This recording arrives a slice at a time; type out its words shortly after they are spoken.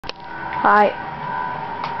Hi.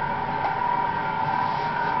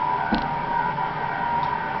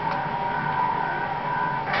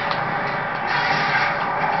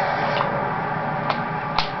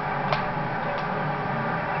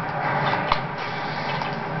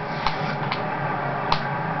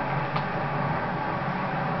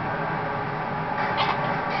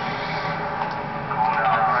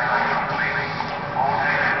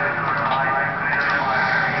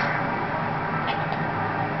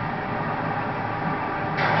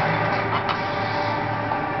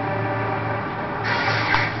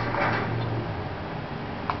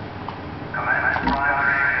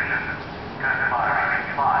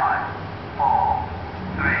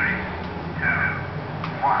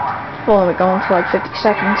 We'll only go on for like 50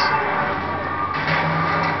 seconds.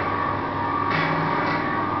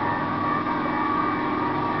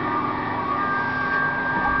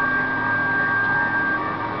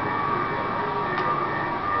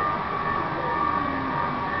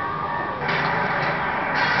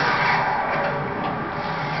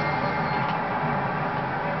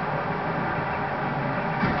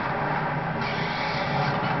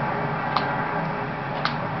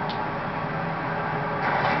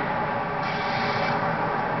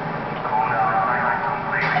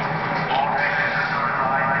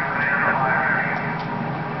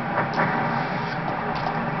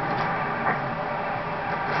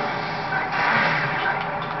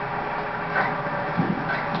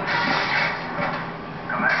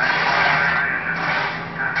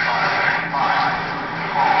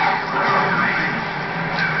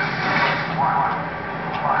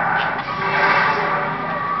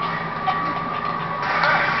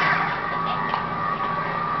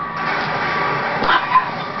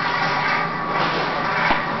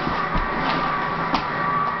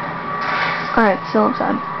 Alright, still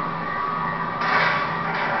inside.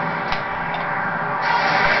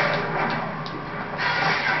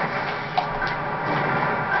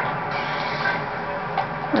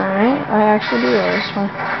 Alright, I actually do this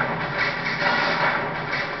one.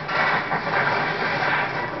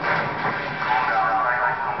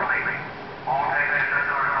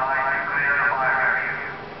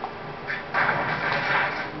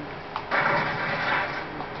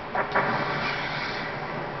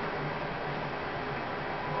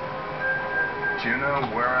 Juno,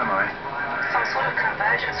 where am I? Some sort of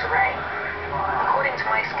convergence array. According to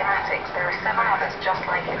my schematics, there are 7 others just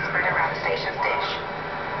like it spread around the station's dish.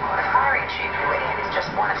 The firing tube you're in is just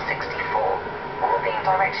one of 64, all being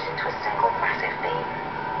directed into a single massive beam.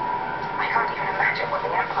 I can't even imagine what the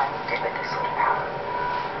Empire did with this sort of power.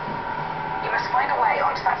 You must find a way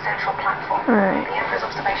onto that central platform. Right. The Emperor's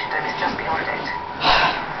observation dome is just beyond it.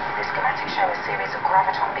 The schematics show a series of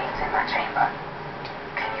graviton beams in that chamber.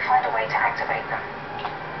 Can you find a way to activate them?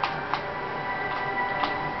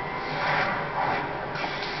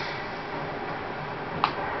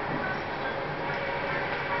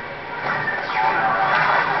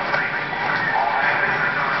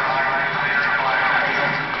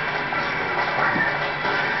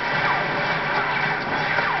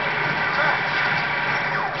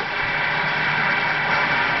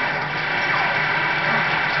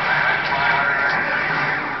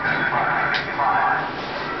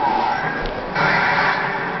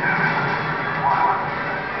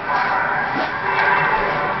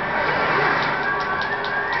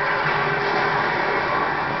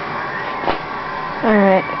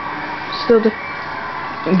 Alright. Still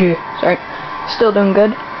doing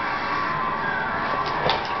good.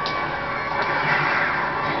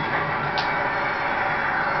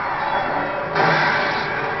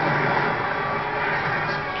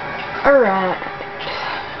 Alright.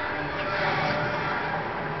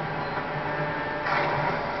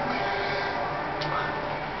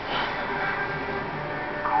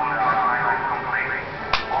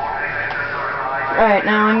 Alright,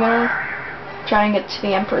 now I'm gonna try and get to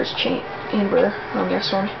the Emperor's chamber on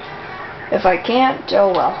this one. If I can't,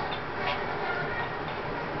 oh well.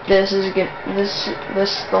 This is good. This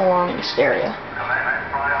is the longest area.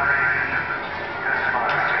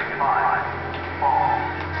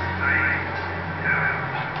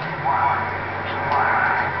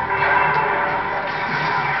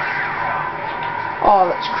 Oh,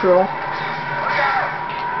 that's cruel.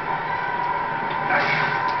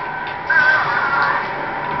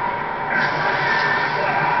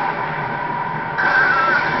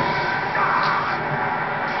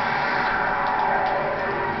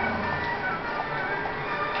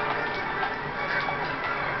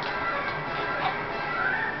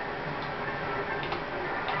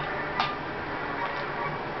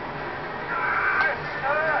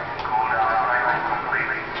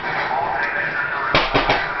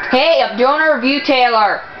 Hey, I'm doing a review,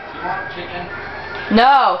 Taylor. You want chicken?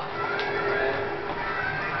 No.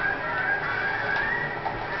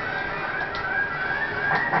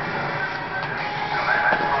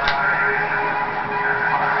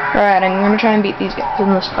 Alright, I'm gonna try and beat these guys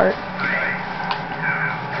in this part.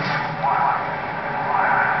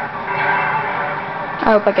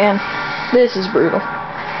 I hope I can. This is brutal.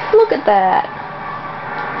 Look at that.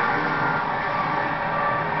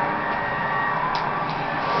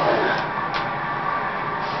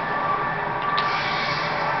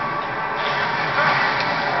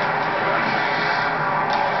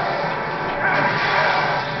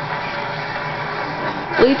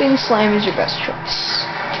 Leaping Slam is your best choice.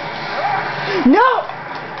 No!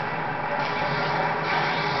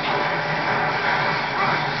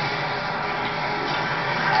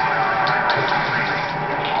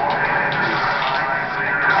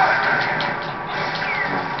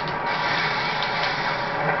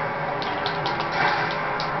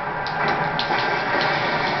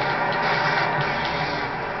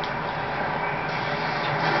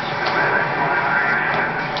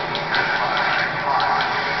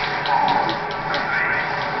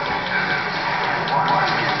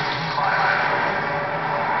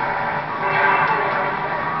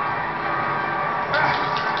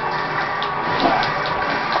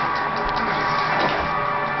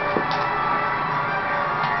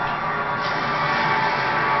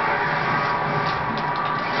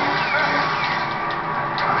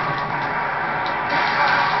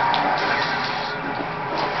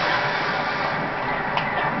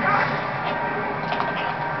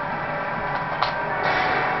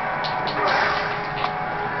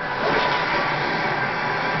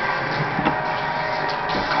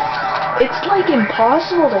 It's like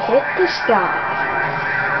impossible to hit this guy.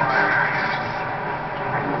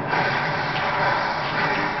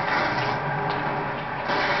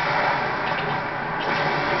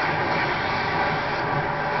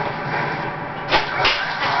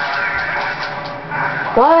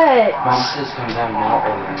 What? Mom says come down now.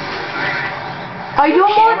 I don't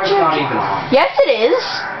want Camera's not to. even on. Yes, it is.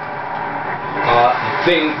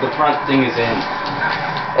 The front thing is in.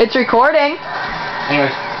 It's recording.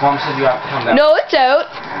 Anyways, Mom said you have to come down. No, it's out.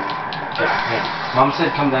 Yeah. Mom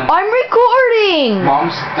said come down. I'm recording. Mom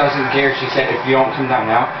doesn't care. She said if you don't come down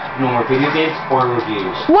now, no more video games or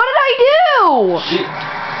reviews. What did I do?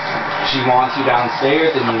 She wants you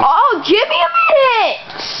downstairs and you... Oh, give me a minute.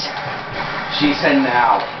 She said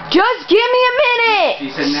now. Just give me a minute. She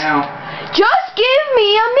said now. Just give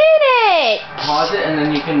me a minute. Pause it and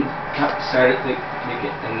then you can start it, make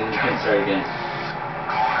it, and then you can start again.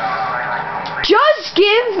 Just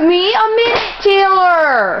give me a minute,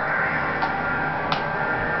 Taylor.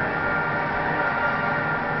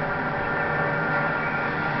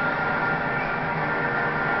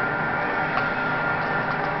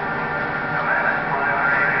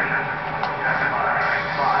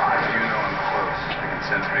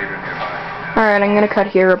 Alright, I'm gonna cut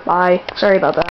here. Bye. Sorry about that.